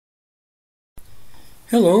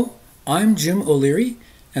Hello, I'm Jim O'Leary,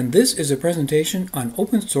 and this is a presentation on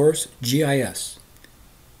Open Source GIS.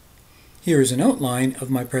 Here is an outline of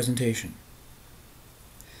my presentation.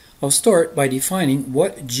 I'll start by defining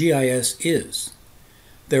what GIS is.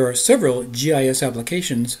 There are several GIS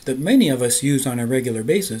applications that many of us use on a regular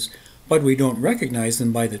basis, but we don't recognize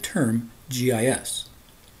them by the term GIS.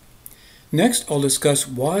 Next, I'll discuss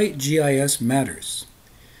why GIS matters.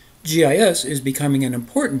 GIS is becoming an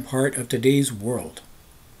important part of today's world.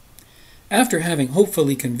 After having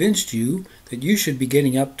hopefully convinced you that you should be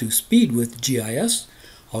getting up to speed with GIS,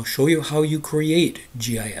 I'll show you how you create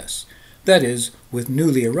GIS, that is, with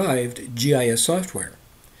newly arrived GIS software.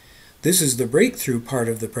 This is the breakthrough part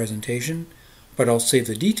of the presentation, but I'll save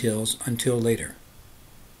the details until later.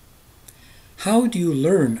 How do you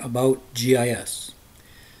learn about GIS?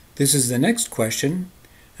 This is the next question,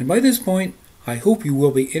 and by this point, I hope you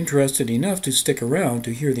will be interested enough to stick around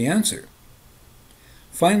to hear the answer.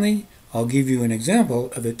 Finally, I'll give you an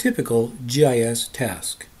example of a typical GIS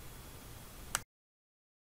task.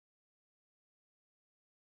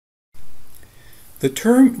 The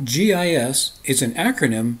term GIS is an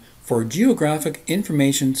acronym for Geographic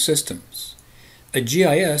Information Systems. A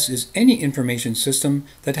GIS is any information system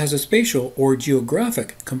that has a spatial or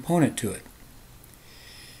geographic component to it.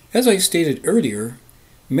 As I stated earlier,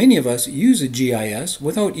 many of us use a GIS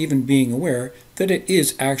without even being aware that it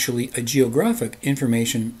is actually a geographic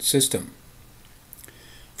information system.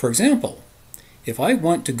 For example, if I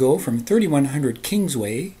want to go from 3100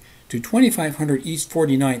 Kingsway to 2500 East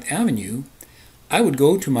 49th Avenue, I would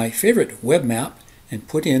go to my favorite web map and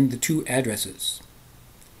put in the two addresses.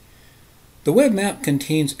 The web map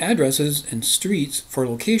contains addresses and streets for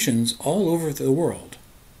locations all over the world.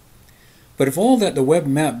 But if all that the web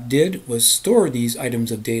map did was store these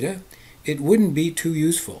items of data, it wouldn't be too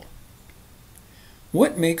useful.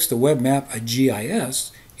 What makes the web map a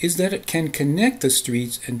GIS is that it can connect the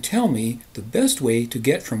streets and tell me the best way to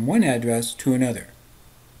get from one address to another.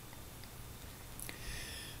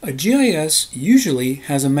 A GIS usually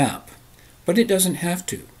has a map, but it doesn't have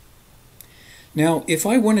to. Now, if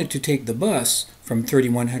I wanted to take the bus from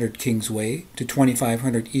 3100 Kingsway to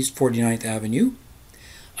 2500 East 49th Avenue,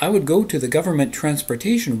 I would go to the government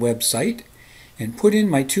transportation website and put in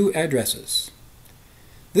my two addresses.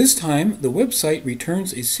 This time, the website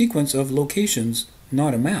returns a sequence of locations,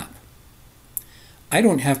 not a map. I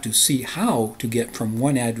don't have to see how to get from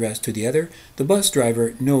one address to the other. The bus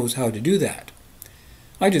driver knows how to do that.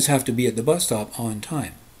 I just have to be at the bus stop on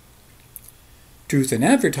time. Truth in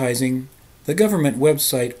advertising, the government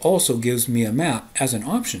website also gives me a map as an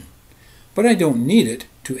option, but I don't need it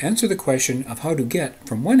to answer the question of how to get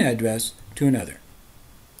from one address to another.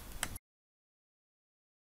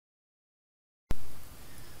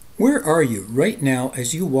 Where are you right now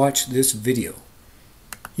as you watch this video?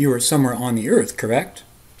 You are somewhere on the Earth, correct?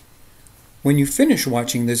 When you finish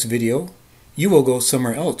watching this video, you will go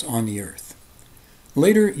somewhere else on the Earth.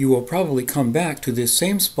 Later, you will probably come back to this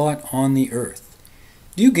same spot on the Earth.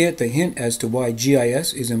 Do you get the hint as to why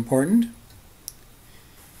GIS is important?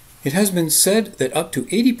 It has been said that up to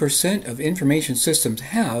 80% of information systems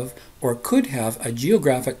have or could have a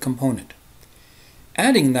geographic component.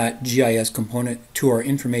 Adding that GIS component to our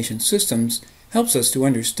information systems helps us to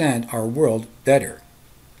understand our world better.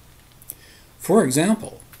 For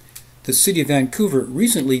example, the City of Vancouver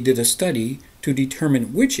recently did a study to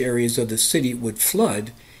determine which areas of the city would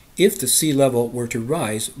flood if the sea level were to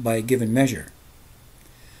rise by a given measure.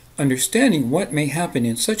 Understanding what may happen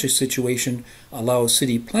in such a situation allows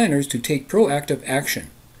city planners to take proactive action,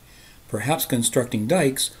 perhaps constructing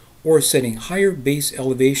dikes or setting higher base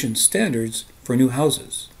elevation standards for new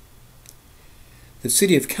houses. The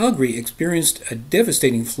city of Calgary experienced a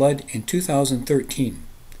devastating flood in 2013.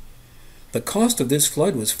 The cost of this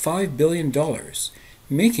flood was $5 billion,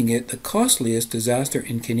 making it the costliest disaster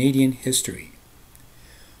in Canadian history.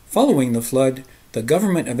 Following the flood, the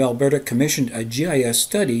Government of Alberta commissioned a GIS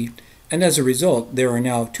study, and as a result, there are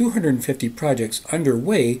now 250 projects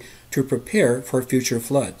underway to prepare for future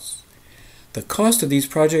floods. The cost of these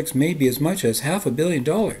projects may be as much as $500 million,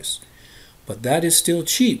 but that is still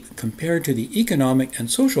cheap compared to the economic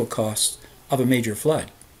and social costs of a major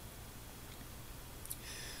flood.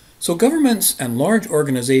 So governments and large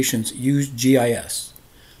organizations use GIS,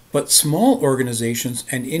 but small organizations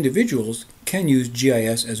and individuals can use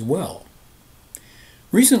GIS as well.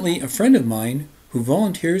 Recently, a friend of mine who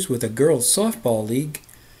volunteers with a girls' softball league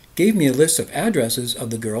gave me a list of addresses of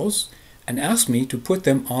the girls and asked me to put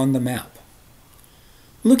them on the map.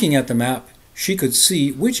 Looking at the map, she could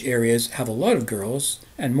see which areas have a lot of girls,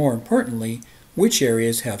 and more importantly, which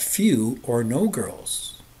areas have few or no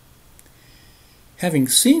girls. Having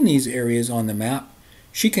seen these areas on the map,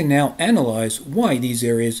 she can now analyze why these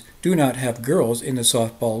areas do not have girls in the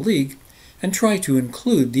softball league and try to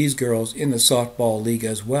include these girls in the softball league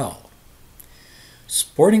as well.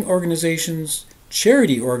 Sporting organizations,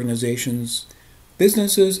 charity organizations,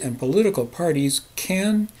 businesses, and political parties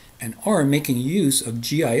can and are making use of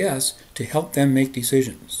GIS to help them make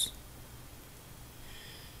decisions.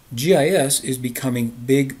 GIS is becoming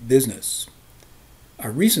big business. A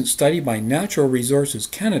recent study by Natural Resources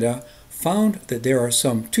Canada found that there are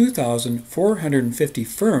some 2,450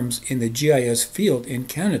 firms in the GIS field in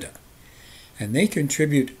Canada, and they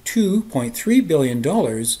contribute $2.3 billion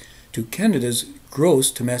to Canada's gross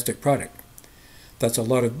domestic product. That's a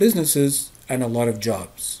lot of businesses and a lot of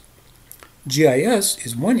jobs. GIS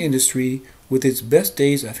is one industry with its best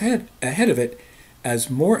days ahead of it as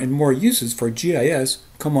more and more uses for GIS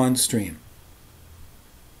come on stream.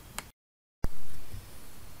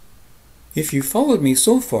 If you followed me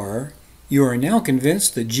so far, you are now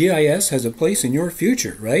convinced that GIS has a place in your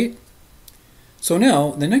future, right? So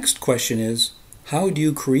now, the next question is, how do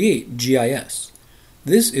you create GIS?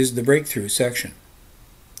 This is the breakthrough section.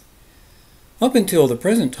 Up until the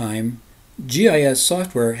present time, GIS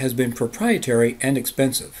software has been proprietary and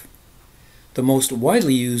expensive. The most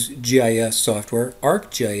widely used GIS software,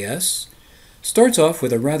 ArcGIS, starts off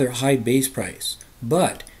with a rather high base price,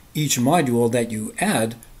 but each module that you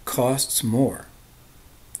add costs more.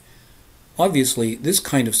 Obviously, this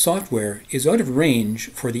kind of software is out of range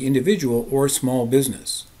for the individual or small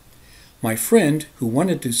business. My friend who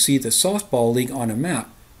wanted to see the softball league on a map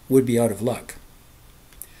would be out of luck.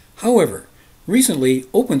 However, recently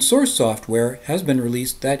open source software has been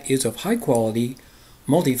released that is of high quality,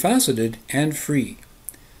 multifaceted, and free.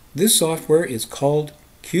 This software is called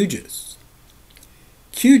QGIS.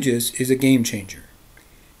 QGIS is a game changer.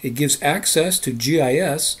 It gives access to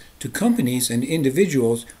GIS to companies and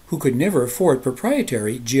individuals who could never afford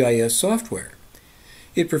proprietary GIS software.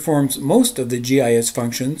 It performs most of the GIS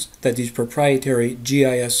functions that these proprietary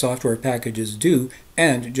GIS software packages do,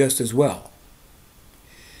 and just as well.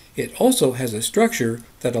 It also has a structure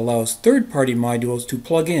that allows third-party modules to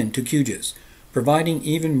plug in to QGIS, providing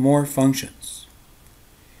even more functions.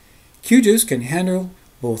 QGIS can handle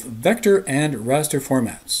both vector and raster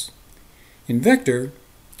formats. In vector,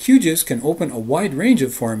 QGIS can open a wide range of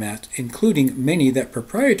formats, including many that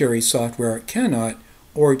proprietary software cannot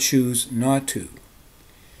or choose not to.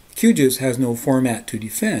 QGIS has no format to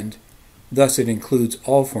defend, thus it includes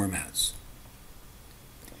all formats.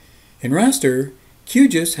 In raster,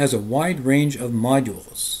 QGIS has a wide range of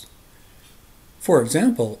modules. For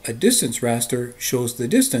example, a distance raster shows the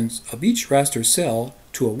distance of each raster cell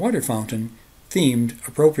to a water fountain themed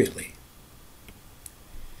appropriately.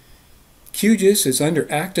 QGIS is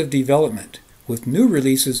under active development, with new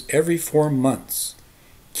releases every 4 months.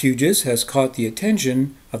 QGIS has caught the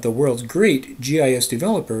attention of the world's great GIS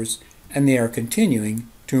developers, and they are continuing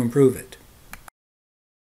to improve it.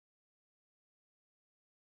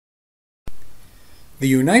 The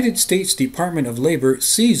United States Department of Labor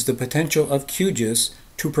sees the potential of QGIS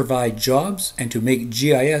to provide jobs and to make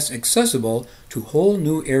GIS accessible to whole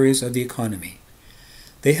new areas of the economy.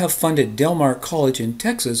 They have funded Langara College in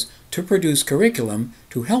Texas to produce curriculum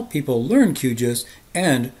to help people learn QGIS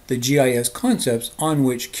and the GIS concepts on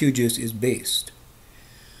which QGIS is based.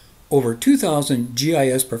 Over 2,000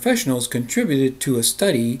 GIS professionals contributed to a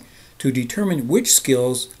study to determine which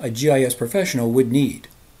skills a GIS professional would need.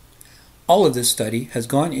 All of this study has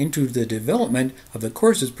gone into the development of the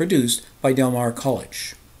courses produced by Langara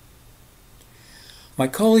College. My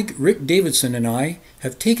colleague Rick Davidson and I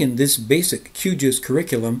have taken this basic QGIS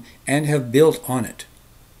curriculum and have built on it.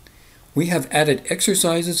 We have added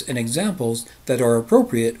exercises and examples that are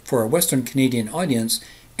appropriate for a Western Canadian audience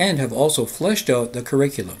and have also fleshed out the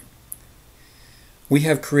curriculum. We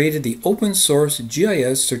have created the Open Source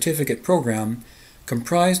GIS certificate program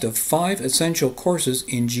comprised of 5 essential courses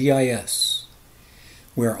in GIS.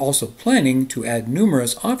 We are also planning to add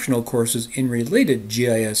numerous optional courses in related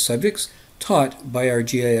GIS subjects taught by our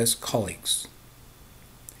GIS colleagues.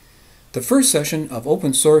 The first session of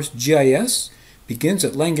Open Source GIS begins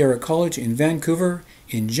at Langara College in Vancouver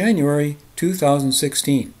in January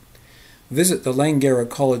 2016. Visit the Langara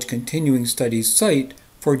College Continuing Studies site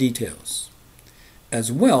for details.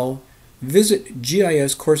 As well, visit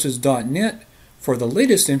giscourses.net for the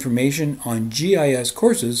latest information on GIS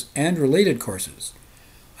courses and related courses.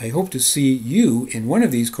 I hope to see you in one of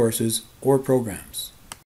these courses or programs.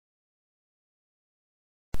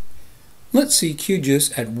 Let's see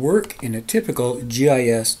QGIS at work in a typical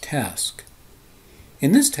GIS task.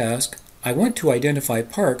 In this task, I want to identify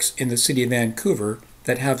parks in the city of Vancouver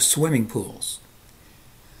that have swimming pools.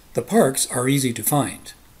 The parks are easy to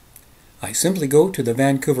find. I simply go to the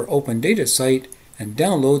Vancouver Open Data site and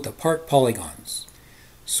download the park polygons.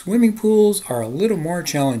 Swimming pools are a little more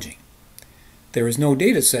challenging. There is no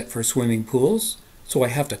data set for swimming pools, so I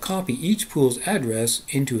have to copy each pool's address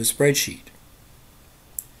into a spreadsheet.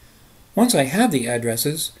 Once I have the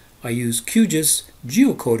addresses, I use QGIS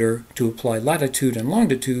geocoder to apply latitude and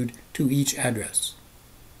longitude to each address.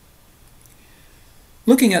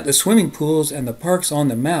 Looking at the swimming pools and the parks on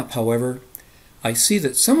the map, however, I see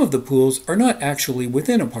that some of the pools are not actually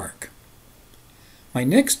within a park. My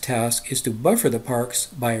next task is to buffer the parks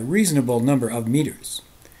by a reasonable number of meters.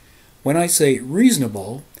 When I say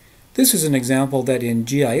reasonable, this is an example that in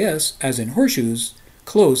GIS, as in horseshoes,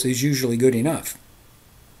 close is usually good enough.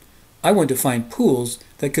 I want to find pools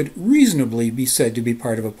that could reasonably be said to be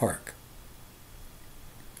part of a park.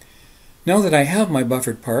 Now that I have my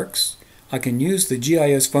buffered parks, I can use the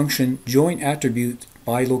GIS function join attribute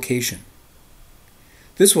by location.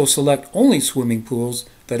 This will select only swimming pools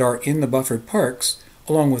that are in the buffered parks,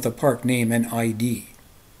 along with a park name and ID.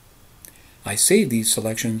 I save these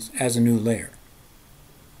selections as a new layer.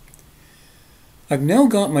 I've now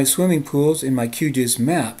got my swimming pools in my QGIS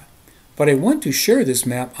map, but I want to share this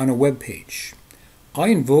map on a web page. I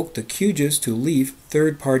invoke the QGIS to Leaf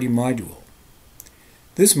third-party module.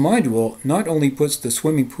 This module not only puts the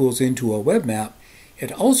swimming pools into a web map,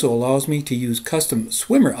 it also allows me to use custom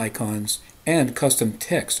swimmer icons and custom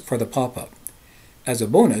text for the pop-up. As a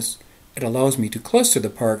bonus, it allows me to cluster the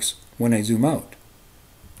parks when I zoom out.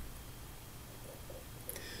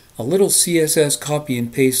 A little CSS copy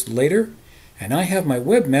and paste later, and I have my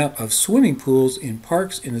web map of swimming pools in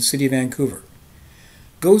parks in the City of Vancouver.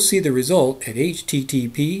 Go see the result at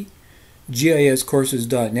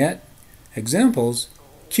http://giscourses.net, examples,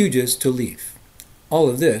 QGIS to Leaf. All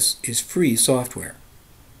of this is free software.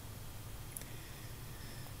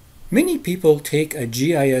 Many people take a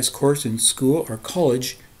GIS course in school or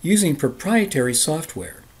college using proprietary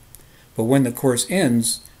software, but when the course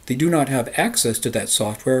ends, they do not have access to that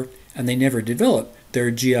software and they never develop their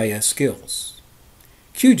GIS skills.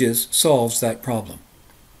 QGIS solves that problem.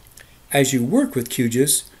 As you work with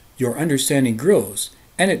QGIS, your understanding grows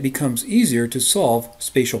and it becomes easier to solve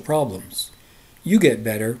spatial problems. You get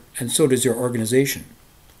better, and so does your organization.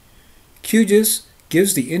 QGIS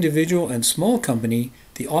gives the individual and small company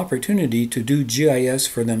the opportunity to do GIS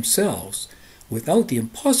for themselves without the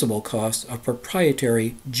impossible cost of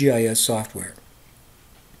proprietary GIS software.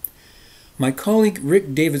 My colleague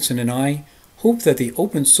Rick Davidson and I hope that the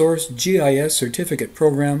Open Source GIS certificate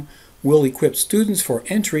program will equip students for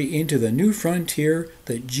entry into the new frontier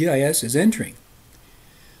that GIS is entering.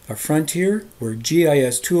 A frontier where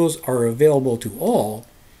GIS tools are available to all,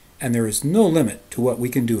 and there is no limit to what we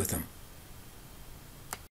can do with them.